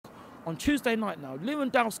On Tuesday night now,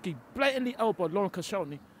 Lewandowski blatantly elbowed Lauren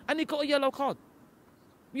Koscielny, and he got a yellow card.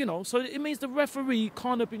 You know, so it means the referee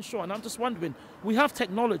can't have been sure. And I'm just wondering, we have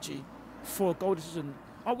technology for goal decision.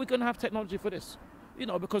 Are we going to have technology for this? You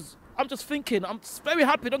know, because I'm just thinking, I'm just very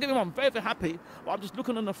happy, don't get me wrong, I'm very, very happy, but I'm just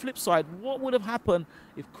looking on the flip side, what would have happened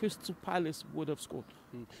if Crystal Palace would have scored?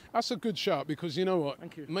 That's a good shout, because you know what?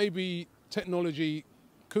 Thank you. Maybe technology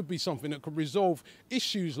could be something that could resolve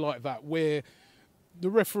issues like that, where the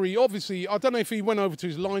referee, obviously, I don't know if he went over to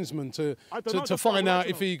his linesman to find out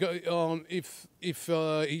if he got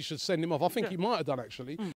he should send him off. I think he might have done, actually.